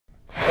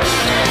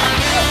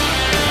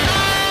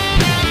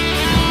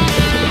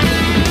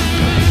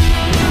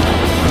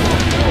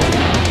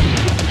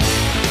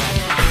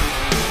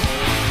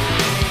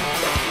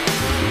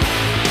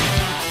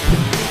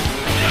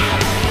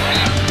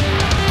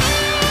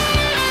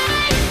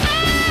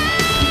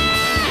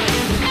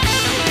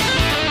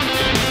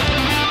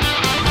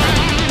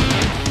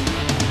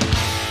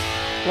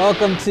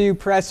Welcome to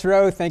Press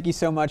Row. Thank you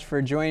so much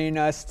for joining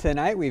us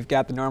tonight. We've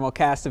got the normal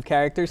cast of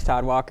characters: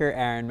 Todd Walker,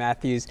 Aaron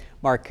Matthews,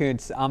 Mark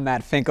Kunz. I'm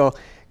Matt Finkel.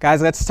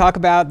 Guys, let's talk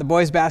about the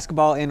boys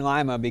basketball in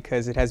Lima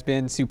because it has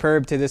been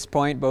superb to this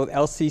point. Both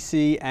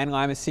LCC and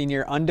Lima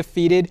Senior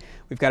undefeated.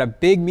 We've got a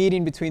big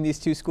meeting between these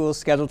two schools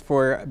scheduled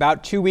for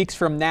about 2 weeks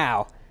from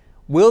now.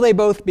 Will they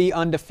both be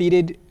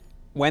undefeated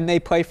when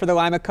they play for the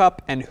Lima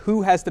Cup, and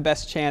who has the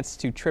best chance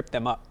to trip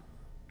them up?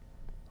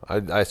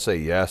 I say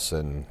yes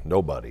and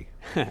nobody.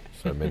 So,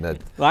 I mean,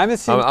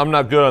 I'm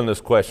not good on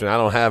this question. I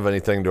don't have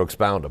anything to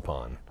expound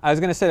upon. I was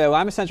going to say that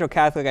Lima Central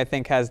Catholic, I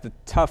think, has the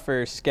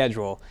tougher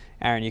schedule.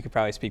 Aaron, you could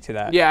probably speak to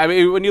that. Yeah, I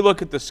mean, when you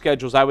look at the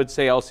schedules, I would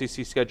say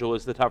LCC schedule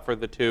is the tougher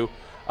of the two.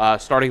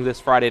 Starting this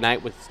Friday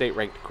night with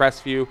state-ranked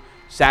Crestview,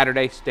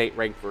 Saturday,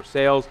 state-ranked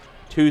Versailles,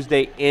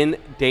 Tuesday in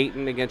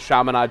Dayton against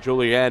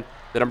Chaminade-Julienne,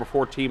 the number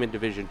 4 team in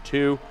Division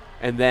II,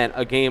 and then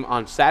a game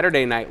on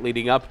Saturday night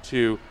leading up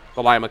to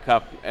the Lima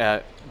Cup,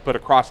 but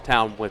across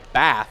town with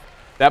Bath.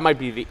 That might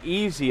be the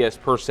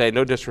easiest, per se,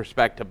 no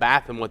disrespect to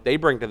Bath and what they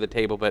bring to the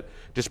table, but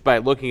just by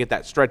looking at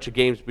that stretch of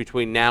games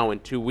between now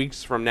and 2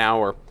 weeks from now,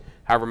 or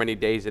however many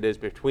days it is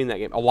between that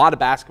game, a lot of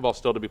basketball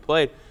still to be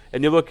played.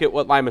 And you look at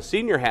what Lima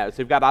Senior has.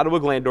 They've got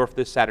Ottawa-Glandorf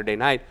this Saturday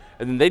night,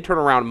 and then they turn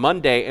around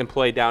Monday and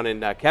play down in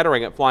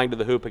Kettering at Flying to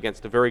the Hoop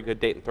against a very good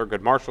Dayton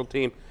Thurgood Marshall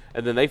team,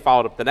 and then they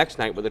followed up the next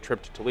night with a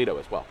trip to Toledo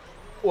as well.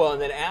 Well,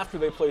 and then after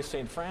they play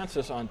St.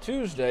 Francis on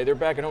Tuesday, they're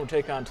back at home to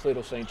take on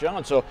Toledo St.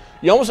 John. So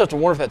you almost have to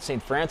wonder if that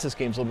St. Francis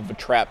game is a little bit of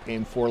a trap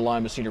game for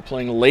Lima Senior,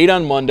 playing late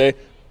on Monday,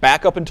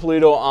 back up in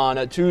Toledo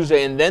on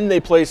Tuesday, and then they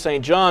play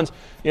St. John's.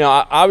 You know,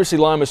 obviously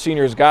Lima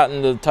Senior has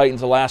gotten the Titans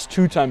the last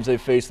 2 times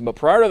they've faced them, but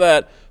prior to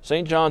that,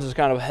 St. John's has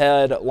kind of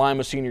had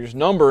Lima Senior's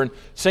number, and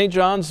St.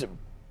 John's,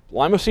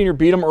 Lima Senior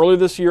beat them earlier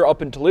this year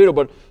up in Toledo,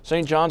 but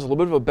St. John's a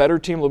little bit of a better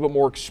team, a little bit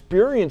more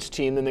experienced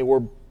team than they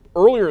were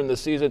earlier in the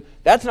season.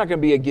 That's not going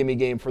to be a gimme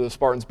game for the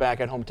Spartans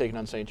back at home taking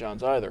on St.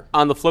 John's either.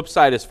 On the flip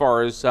side, as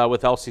far as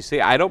with LCC,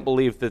 I don't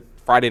believe that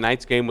Friday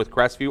night's game with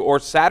Crestview or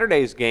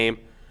Saturday's game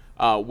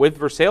with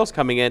Versailles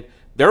coming in,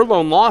 their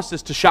lone loss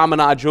is to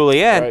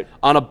Chaminade-Julienne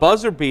on a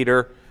buzzer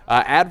beater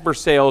at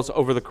Versailles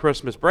over the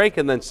Christmas break,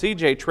 and then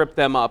CJ tripped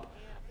them up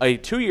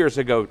 2 years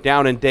ago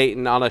down in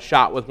Dayton on a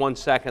shot with 1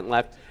 second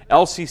left.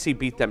 LCC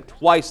beat them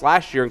twice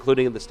last year,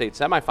 including in the state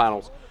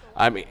semifinals.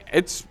 I mean,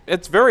 it's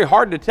very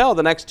hard to tell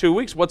the next 2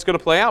 weeks what's going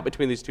to play out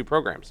between these two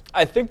programs.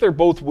 I think they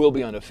both will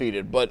be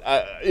undefeated, but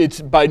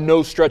it's by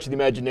no stretch of the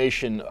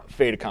imagination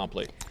fait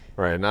accompli.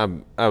 Right,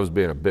 and I was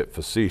being a bit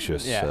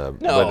facetious. Yeah.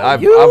 But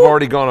I've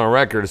already gone on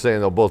record saying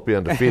they'll both be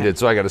undefeated,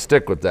 so I got to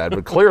stick with that.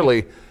 But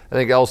clearly, I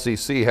think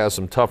LCC has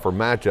some tougher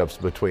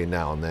matchups between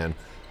now and then.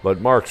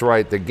 But Mark's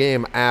right, the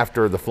game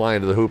after the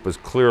Flying to the Hoop is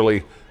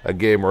clearly a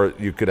game where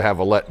you could have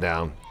a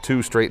letdown.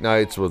 2 straight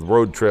nights with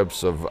road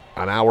trips of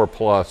an hour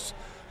plus.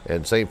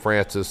 And St.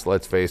 Francis,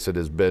 let's face it,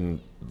 has been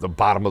the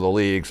bottom of the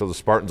league, so the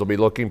Spartans will be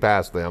looking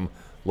past them,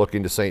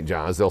 looking to St.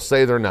 John's. They'll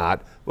say they're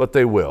not, but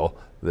they will,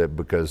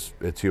 because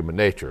it's human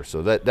nature.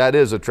 So that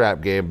is a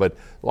trap game, but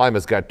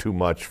Lima's got too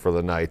much for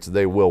the Knights.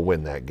 They will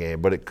win that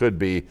game, but it could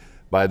be,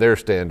 by their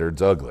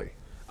standards, ugly.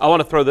 I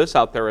want to throw this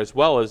out there as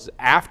well, as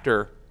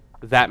after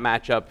that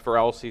matchup for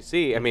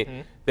LCC. I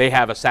mean, they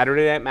have a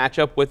Saturday night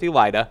matchup with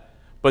Elida,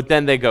 but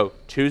then they go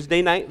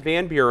Tuesday night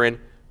Van Buren,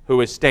 who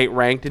is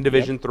state-ranked in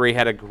Division III,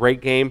 had a great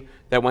game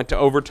that went to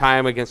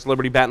overtime against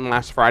Liberty Benton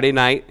last Friday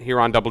night here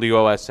on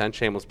WOSN.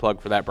 Shameless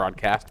plug for that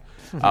broadcast.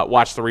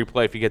 Watch the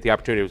replay if you get the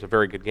opportunity. It was a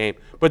very good game.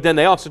 But then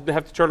they also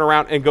have to turn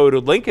around and go to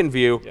Lincoln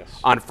View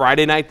on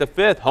Friday night the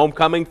 5th,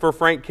 homecoming for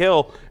Frank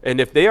Kill. And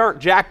if they aren't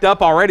jacked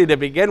up already to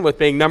begin with,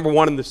 being number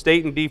 1 in the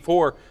state in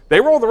D4,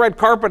 they roll the red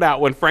carpet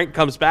out when Frank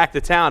comes back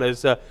to town,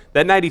 as that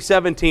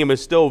 97 team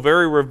is still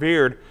very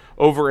revered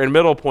over in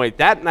Middle Point.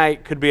 That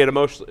night could be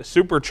an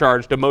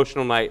supercharged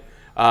emotional night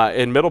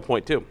in Middle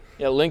Point too.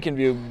 Yeah, Lincoln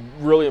View,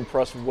 really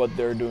impressed with what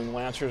they're doing.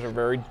 Lancers are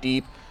very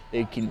deep.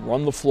 They can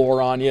run the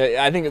floor on you.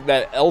 I think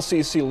that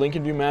LCC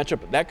Lincoln View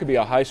matchup, that could be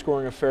a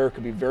high-scoring affair. It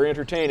could be very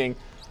entertaining,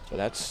 but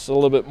that's a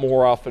little bit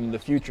more often in the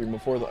future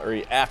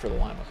or after the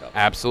Lima Cup.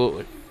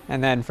 Absolutely.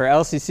 And then for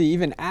LCC,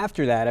 even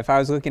after that, if I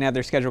was looking at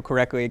their schedule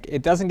correctly,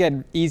 it doesn't get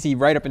easy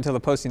right up until the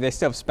posting. They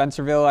still have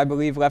Spencerville, I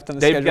believe, left on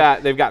the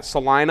schedule. They've got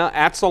Salina,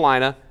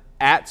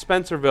 at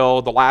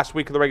Spencerville the last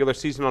week of the regular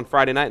season on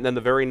Friday night, and then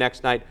the very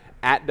next night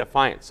at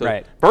Defiance. So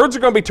Birds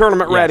are going to be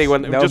tournament ready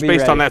just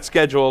based on that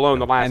schedule alone,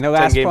 the last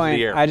 10 games of the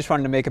year. I just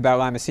wanted to make about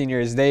Lima Senior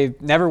is they've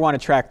never won a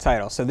track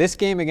title. So this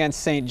game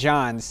against St.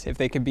 John's, if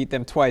they could beat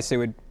them twice, it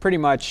would pretty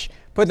much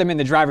put them in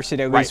the driver's seat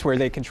at least, where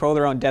they control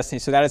their own destiny.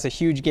 So that is a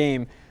huge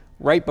game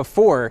right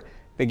before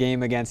the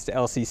game against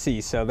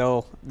LCC.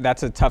 So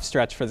that's a tough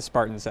stretch for the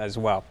Spartans as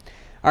well.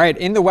 All right,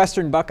 in the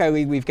Western Buckeye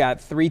League, we've got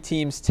 3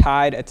 teams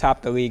tied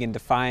atop the league in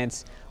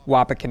Defiance,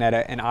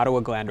 Wapakoneta, and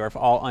Ottawa-Glandorf,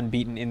 all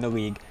unbeaten in the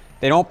league.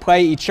 They don't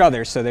play each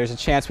other, so there's a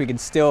chance we can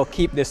still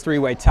keep this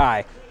 3-way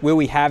tie. Will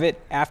we have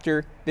it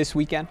after this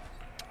weekend?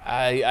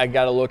 I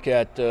got to look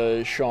at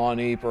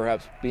Shawnee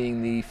perhaps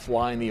being the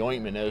fly in the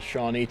ointment as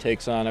Shawnee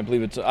takes on, I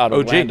believe it's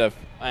Ottawa-Glandorf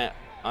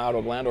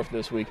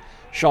this week.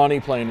 Shawnee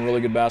playing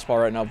really good basketball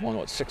right now. Have won,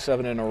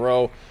 6-7 in a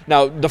row.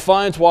 Now,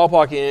 Defiance,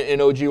 Wapak,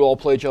 and OG will all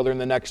play each other in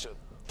the next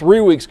 3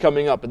 weeks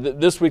coming up.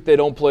 This week they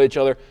don't play each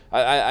other.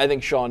 I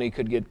think Shawnee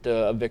could get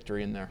a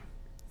victory in there.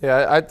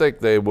 Yeah, I think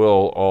they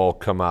will all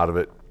come out of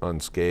it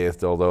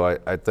unscathed, although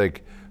I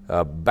think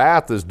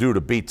Bath is due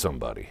to beat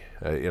somebody.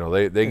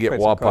 They get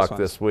Wapak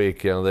this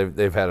week.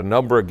 They've had a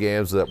number of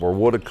games that were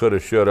woulda, coulda,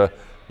 shoulda.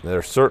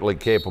 They're certainly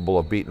capable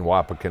of beating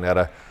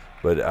Wapakoneta,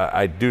 but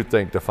I do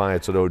think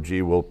Defiance and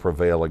OG will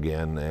prevail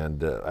again.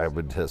 And I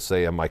would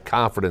say on my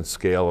confidence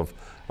scale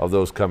of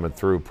those coming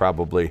through,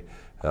 probably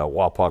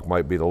Wapak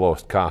might be the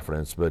lowest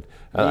confidence, but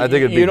I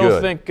think it'd be good. You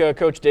don't think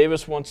Coach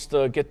Davis wants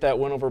to get that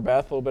win over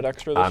Bath a little bit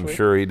extra this week? I'm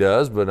sure he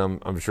does, but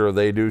I'm sure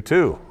they do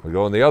too. We're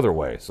going the other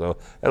way, so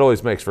it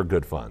always makes for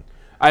good fun.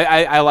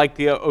 I like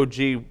the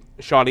OG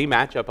Shawnee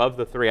matchup of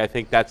the three. I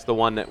think that's the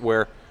one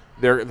where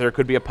there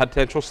could be a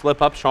potential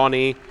slip up.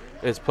 Shawnee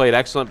has played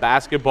excellent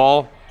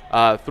basketball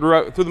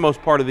through the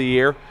most part of the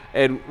year,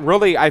 and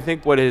really I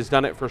think what has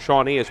done it for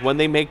Shawnee is when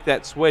they make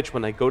that switch,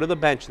 when they go to the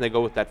bench and they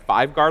go with that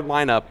 5-guard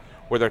lineup,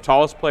 where their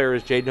tallest player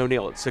is Jaden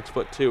O'Neal at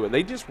 6'2", and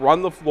they just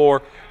run the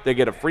floor. They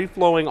get a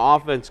free-flowing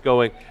offense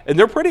going, and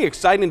they're pretty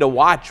exciting to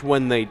watch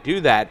when they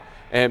do that.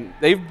 And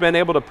they've been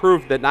able to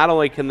prove that not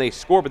only can they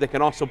score, but they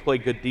can also play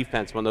good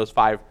defense when those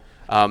 5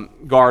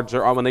 guards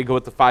are when they go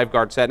with the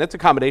 5-guard set. And it's a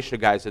combination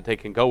of guys that they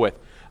can go with.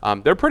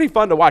 They're pretty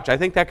fun to watch. I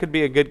think that could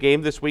be a good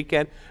game this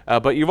weekend.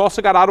 But you've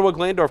also got Ottawa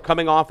Glandorf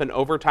coming off an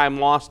overtime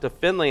loss to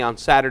Findlay on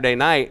Saturday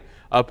night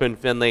up in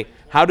Findlay.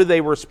 How do they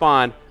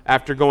respond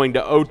after going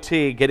to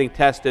OT, getting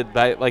tested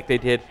like they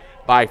did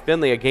by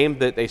Findlay, a game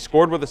that they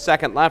scored with a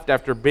second left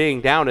after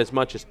being down as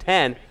much as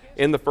 10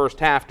 in the first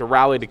half to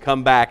rally to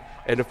come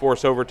back and to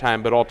force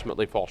overtime, but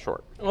ultimately fall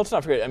short? Well, let's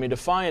not forget,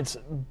 Defiance,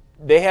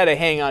 they had to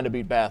hang on to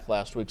beat Bath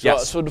last week.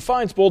 Yes. So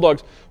Defiance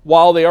Bulldogs,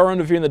 while they are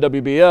undefeated in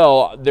the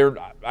WBL,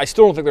 I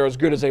still don't think they're as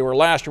good as they were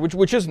last year,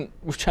 which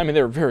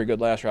they were very good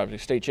last year,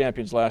 obviously state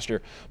champions last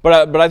year.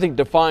 But I think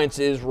Defiance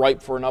is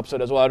ripe for an upset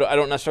as well. I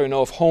don't necessarily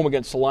know if home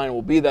against Salina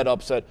will be that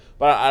upset,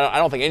 but I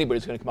don't think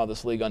anybody's going to come out of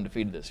this league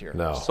undefeated this year.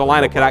 No.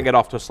 Salina cannot get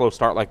off to a slow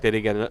start like they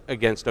did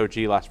against OG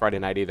last Friday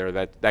night either.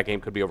 That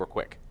game could be over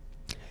quick.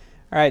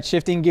 All right,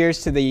 shifting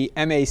gears to the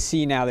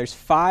MAC now. There's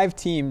 5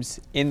 teams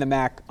in the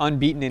MAC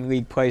unbeaten in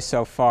league play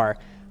so far.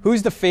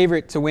 Who's the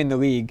favorite to win the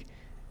league?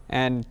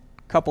 And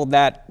couple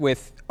that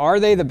with, are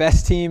they the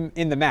best team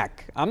in the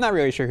MAC? I'm not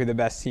really sure who the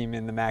best team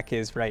in the MAC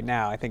is right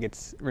now. I think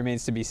it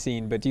remains to be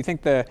seen. But do you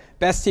think the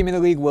best team in the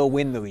league will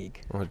win the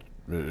league? Well,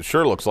 it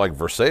sure looks like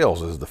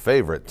Versailles is the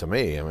favorite to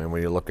me. I mean,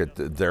 when you look at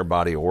their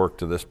body of work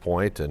to this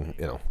point, and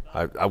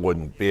I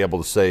wouldn't be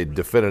able to say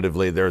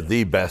definitively they're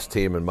the best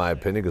team in my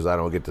opinion because I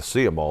don't get to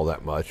see them all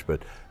that much.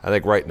 But I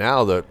think right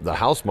now the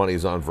house money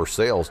is on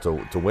Versailles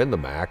to win the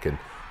MAC, and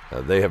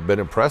they have been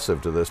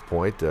impressive to this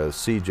point.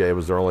 CJ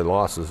was their only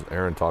loss, as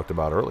Aaron talked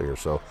about earlier,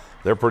 so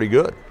they're pretty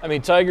good.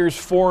 Tigers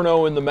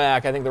 4-0 in the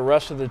MAC. I think the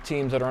rest of the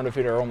teams that are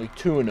undefeated are only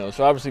 2-0.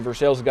 So obviously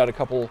Versailles has got a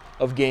couple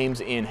of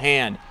games in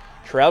hand.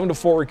 Traveling to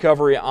Fort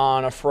Recovery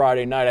on a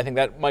Friday night, I think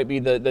that might be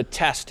the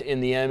test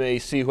in the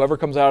MAC. Whoever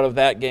comes out of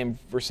that game,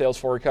 Versailles,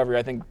 Fort Recovery,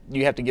 I think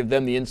you have to give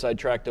them the inside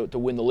track to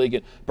win the league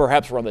and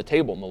perhaps run the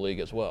table in the league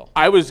as well.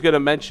 I was going to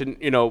mention,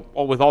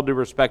 with all due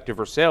respect to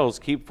Versailles,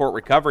 keep Fort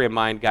Recovery in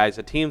mind, guys,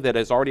 a team that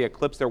has already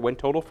eclipsed their win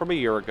total from a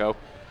year ago,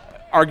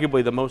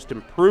 arguably the most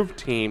improved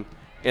team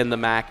in the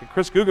MAC.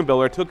 Chris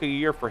Guggenbiller took a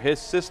year for his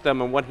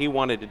system and what he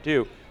wanted to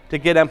do to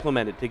get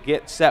implemented, to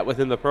get set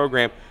within the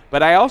program.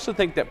 But I also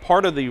think that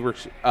part of the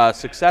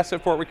success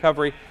at Fort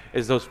Recovery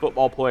is those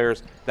football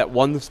players that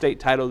won the state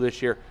title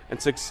this year, and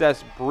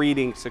success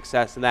breeding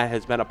success, and that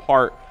has been a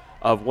part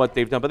of what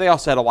they've done. But they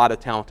also had a lot of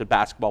talented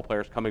basketball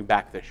players coming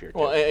back this year, too.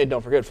 Well, and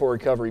don't forget, Fort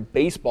Recovery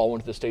baseball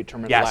went to the state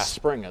tournament last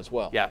spring as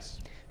well. Yes.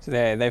 So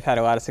they've had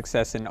a lot of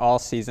success in all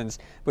seasons.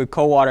 With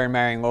Coldwater and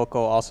Marion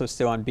Local also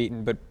still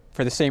unbeaten, but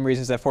for the same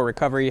reasons that Fort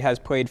Recovery has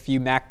played few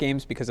MAC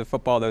games because of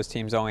football, those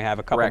teams only have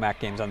a couple MAC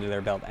games under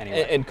their belt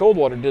anyway. And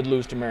Coldwater did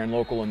lose to Marion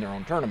Local in their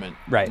own tournament.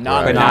 Right.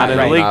 Not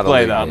in league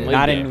play, though.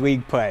 Not in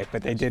league play,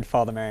 but they did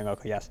fall to Marion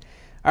Local, yes.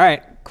 All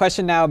right,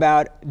 question now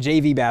about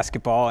JV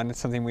basketball, and it's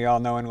something we all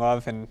know and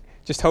love, and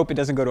just hope it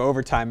doesn't go to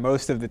overtime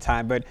most of the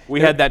time. But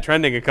we had that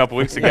trending a couple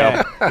weeks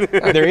ago.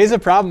 There is a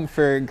problem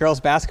for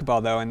girls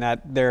basketball, though, in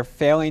that they're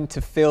failing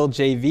to fill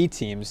JV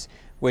teams,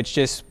 which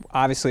just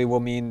obviously will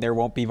mean there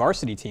won't be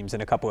varsity teams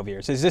in a couple of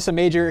years. Is this a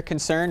major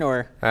concern,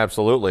 or?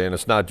 Absolutely, and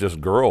it's not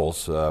just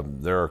girls.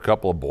 There are a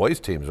couple of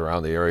boys teams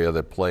around the area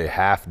that play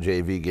half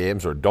JV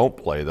games or don't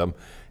play them.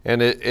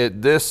 And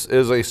this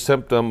is a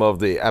symptom of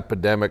the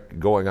epidemic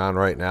going on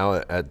right now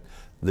at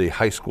the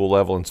high school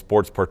level in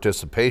sports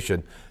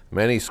participation.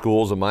 Many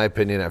schools, in my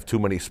opinion, have too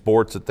many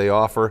sports that they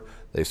offer.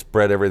 They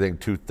spread everything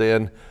too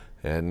thin,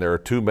 and there are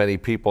too many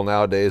people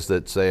nowadays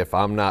that say, if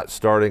I'm not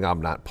starting,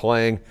 I'm not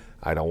playing.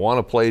 I don't want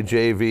to play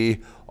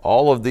JV.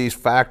 All of these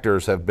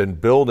factors have been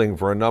building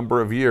for a number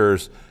of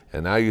years,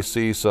 and now you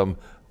see some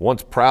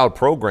once proud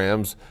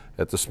programs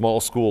at the small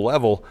school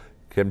level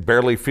can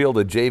barely field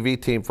a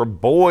JV team for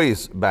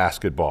boys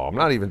basketball. I'm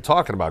not even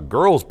talking about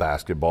girls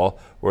basketball,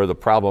 where the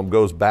problem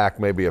goes back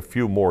maybe a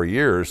few more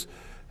years.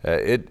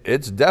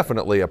 It's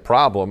definitely a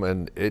problem,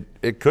 and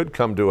it could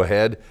come to a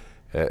head,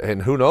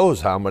 and who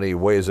knows how many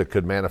ways it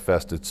could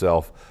manifest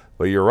itself.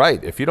 But you're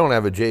right, if you don't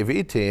have a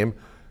JV team,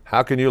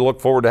 how can you look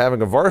forward to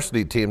having a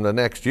varsity team the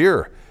next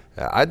year?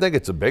 I think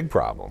it's a big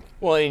problem.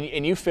 Well,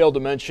 and you failed to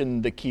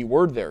mention the key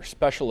word there,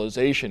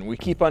 specialization. We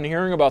keep on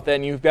hearing about that,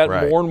 and you've got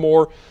more and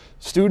more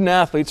student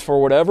athletes, for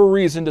whatever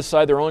reason,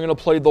 decide they're only going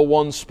to play the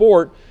one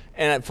sport.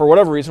 And for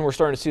whatever reason, we're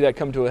starting to see that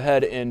come to a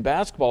head in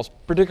basketball,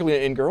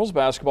 particularly in girls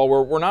basketball,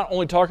 where we're not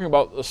only talking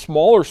about the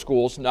smaller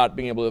schools not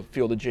being able to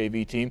field a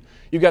JV team.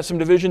 You've got some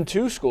Division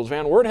II schools.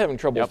 Van Wert having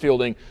trouble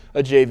fielding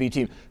a JV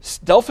team.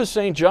 Delphus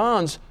St.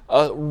 John's,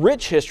 a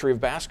rich history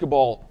of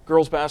basketball,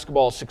 girls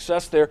basketball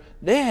success there.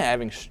 They're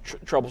having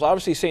troubles.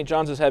 Obviously, St.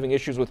 John's is having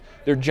issues with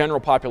their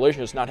general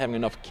population. It's not having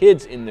enough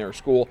kids in their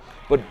school.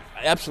 But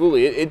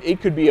absolutely,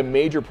 it could be a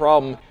major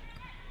problem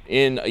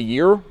in a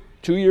year,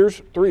 2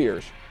 years, 3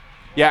 years.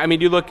 Yeah, I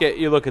mean, you look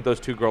at those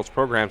two girls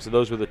programs, and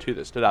those were the two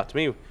that stood out to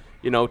me.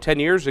 10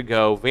 years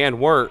ago, Van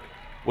Wert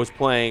was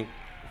playing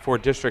for a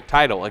district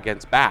title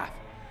against Bath,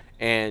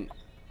 and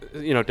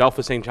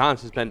Delphus St.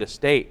 John's has been to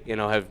state.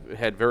 Have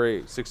had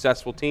very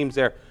successful teams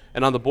there.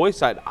 And on the boys'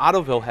 side,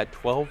 Ottoville had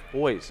 12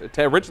 boys.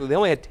 Originally, they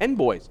only had 10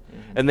 boys,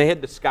 and they had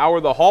to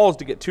scour the halls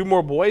to get 2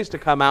 more boys to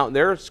come out. And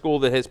they're a school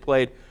that has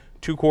played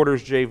 2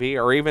 quarters JV,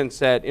 or even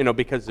said,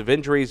 because of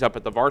injuries up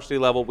at the varsity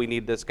level, we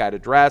need this guy to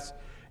dress.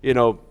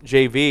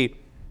 JV.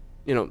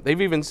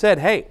 They've even said,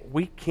 hey,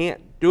 we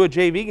can't do a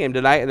JV game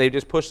tonight, and they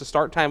just pushed the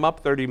start time up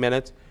 30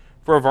 minutes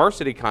for a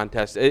varsity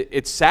contest.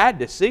 It's sad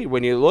to see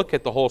when you look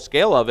at the whole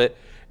scale of it,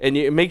 and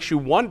it makes you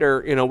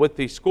wonder, with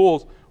these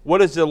schools,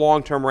 what is the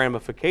long-term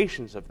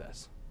ramifications of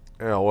this?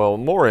 Well,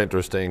 more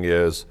interesting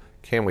is,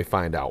 can we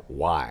find out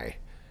why?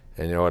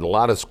 And, at a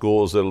lot of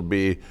schools, it'll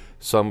be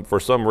for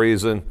some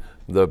reason,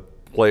 the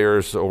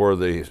players or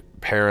the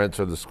parents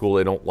or the school,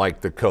 they don't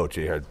like the coach.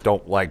 They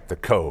don't like the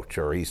coach,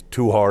 or he's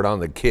too hard on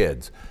the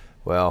kids.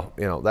 Well,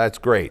 that's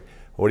great.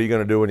 What are you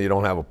going to do when you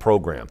don't have a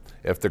program?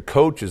 If the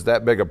coach is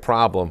that big a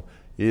problem,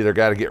 you either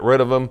got to get rid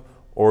of him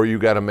or you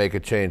got to make a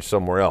change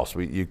somewhere else.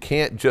 You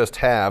can't just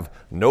have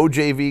no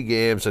JV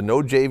games and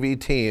no JV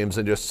teams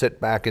and just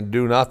sit back and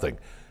do nothing.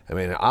 I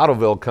mean,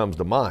 Ottoville comes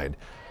to mind.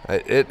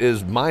 It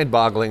is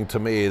mind-boggling to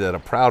me that a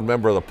proud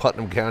member of the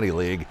Putnam County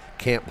League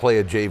can't play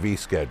a JV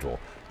schedule.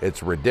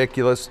 It's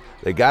ridiculous.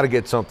 They got to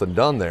get something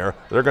done there.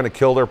 They're going to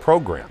kill their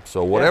program.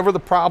 So whatever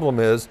the problem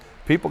is,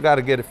 people got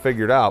to get it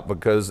figured out,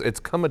 because it's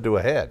coming to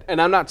a head.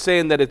 And I'm not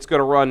saying that it's going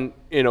to run,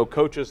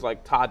 coaches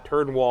like Todd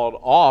Turnwald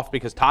off,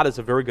 because Todd is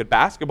a very good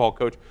basketball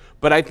coach.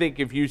 But I think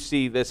if you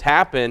see this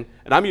happen,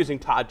 and I'm using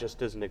Todd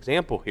just as an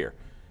example here,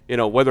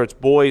 whether it's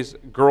boys,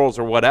 girls,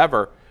 or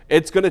whatever,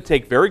 it's going to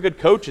take very good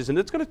coaches, and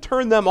it's going to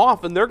turn them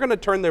off, and they're going to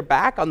turn their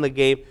back on the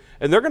game,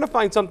 and they're going to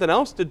find something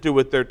else to do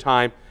with their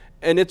time.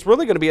 And it's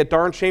really going to be a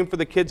darn shame for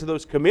the kids of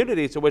those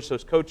communities in which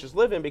those coaches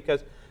live in,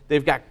 because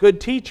they've got good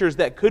teachers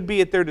that could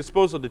be at their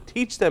disposal to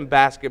teach them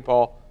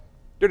basketball.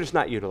 They're just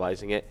not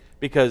utilizing it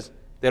because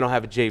they don't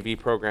have a JV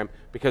program,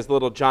 because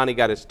little Johnny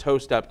got his toe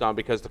stepped on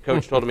because the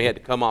coach told him he had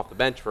to come off the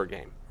bench for a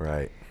game.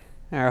 Right.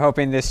 We're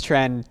hoping this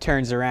trend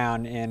turns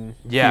around in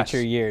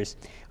future years.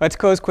 Let's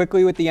close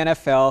quickly with the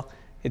NFL.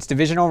 It's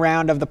divisional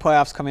round of the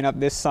playoffs coming up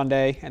this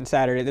Sunday and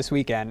Saturday this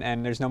weekend,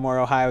 and there's no more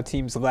Ohio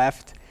teams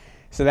left.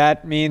 So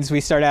that means we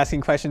start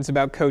asking questions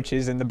about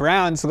coaches, and the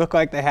Browns look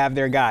like they have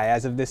their guy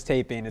as of this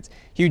taping. It's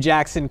Hugh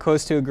Jackson,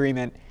 close to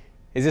agreement.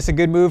 Is this a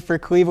good move for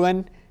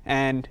Cleveland?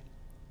 And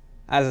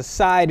as a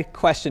side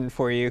question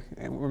for you,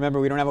 remember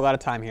we don't have a lot of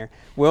time here,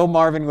 will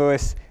Marvin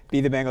Lewis be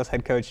the Bengals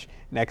head coach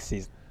next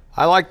season?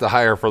 I like the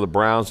hire for the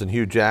Browns, and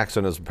Hugh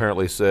Jackson has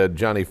apparently said,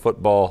 Johnny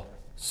Football,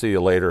 see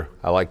you later.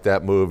 I like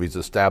that move. He's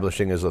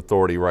establishing his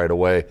authority right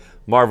away.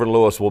 Marvin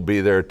Lewis will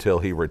be there till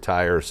he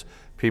retires.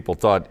 People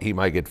thought he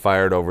might get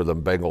fired over the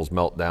Bengals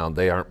meltdown.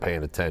 They aren't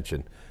paying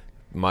attention.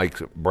 Mike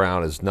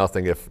Brown is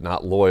nothing if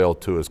not loyal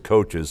to his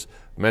coaches.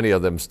 Many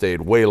of them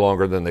stayed way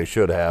longer than they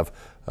should have,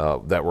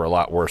 that were a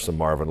lot worse than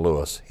Marvin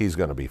Lewis. He's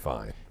going to be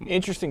fine.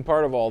 Interesting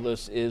part of all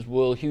this is,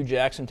 will Hugh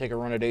Jackson take a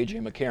run at A.J.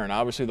 McCarron?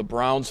 Obviously, the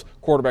Browns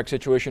quarterback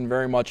situation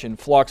very much in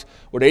flux.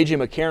 What A.J.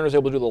 McCarron was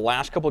able to do the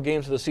last couple of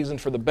games of the season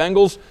for the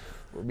Bengals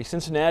would be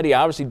Cincinnati.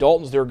 Obviously,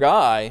 Dalton's their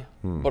guy,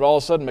 but all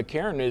of a sudden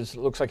McCarron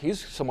looks like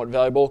he's somewhat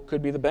valuable.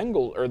 Could be the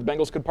Bengals, or the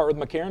Bengals could part with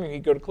McCarron and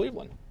he'd go to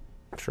Cleveland.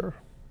 Sure.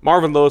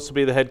 Marvin Lewis will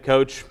be the head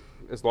coach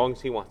as long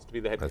as he wants to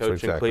be the head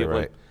coach in Cleveland.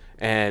 Right.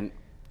 And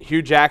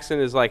Hugh Jackson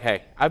is like,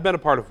 hey, I've been a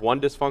part of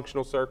one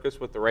dysfunctional circus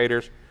with the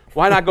Raiders.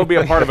 Why not go be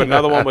a part of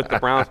another one with the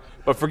Browns?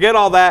 But forget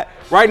all that.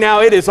 Right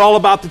now, it is all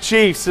about the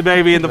Chiefs,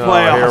 baby, in the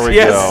playoffs. Here we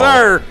yes,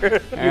 go. sir.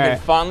 You can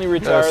finally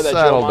retire that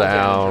settle Joe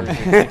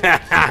Montana.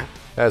 down.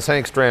 As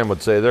Hank Strand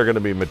would say, they're going to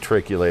be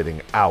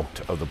matriculating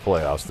out of the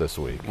playoffs this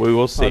week. We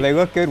will see. Well, they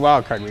look good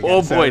wild card weekend.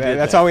 Oh, so boy,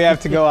 that's all we have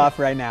to go off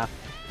right now.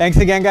 Thanks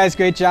again, guys.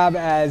 Great job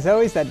as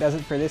always. That does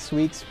it for this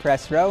week's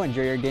Press Row.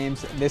 Enjoy your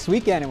games this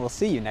weekend, and we'll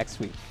see you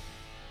next week.